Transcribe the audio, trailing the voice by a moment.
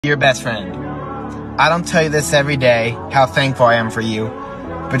Your best friend. I don't tell you this every day, how thankful I am for you,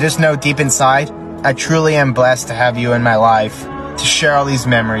 but just know deep inside, I truly am blessed to have you in my life, to share all these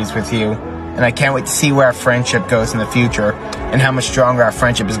memories with you, and I can't wait to see where our friendship goes in the future, and how much stronger our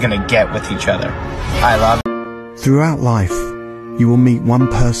friendship is going to get with each other. I love you. Throughout life, you will meet one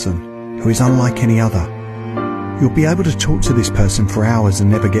person who is unlike any other. You'll be able to talk to this person for hours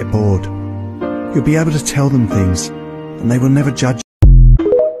and never get bored. You'll be able to tell them things, and they will never judge you.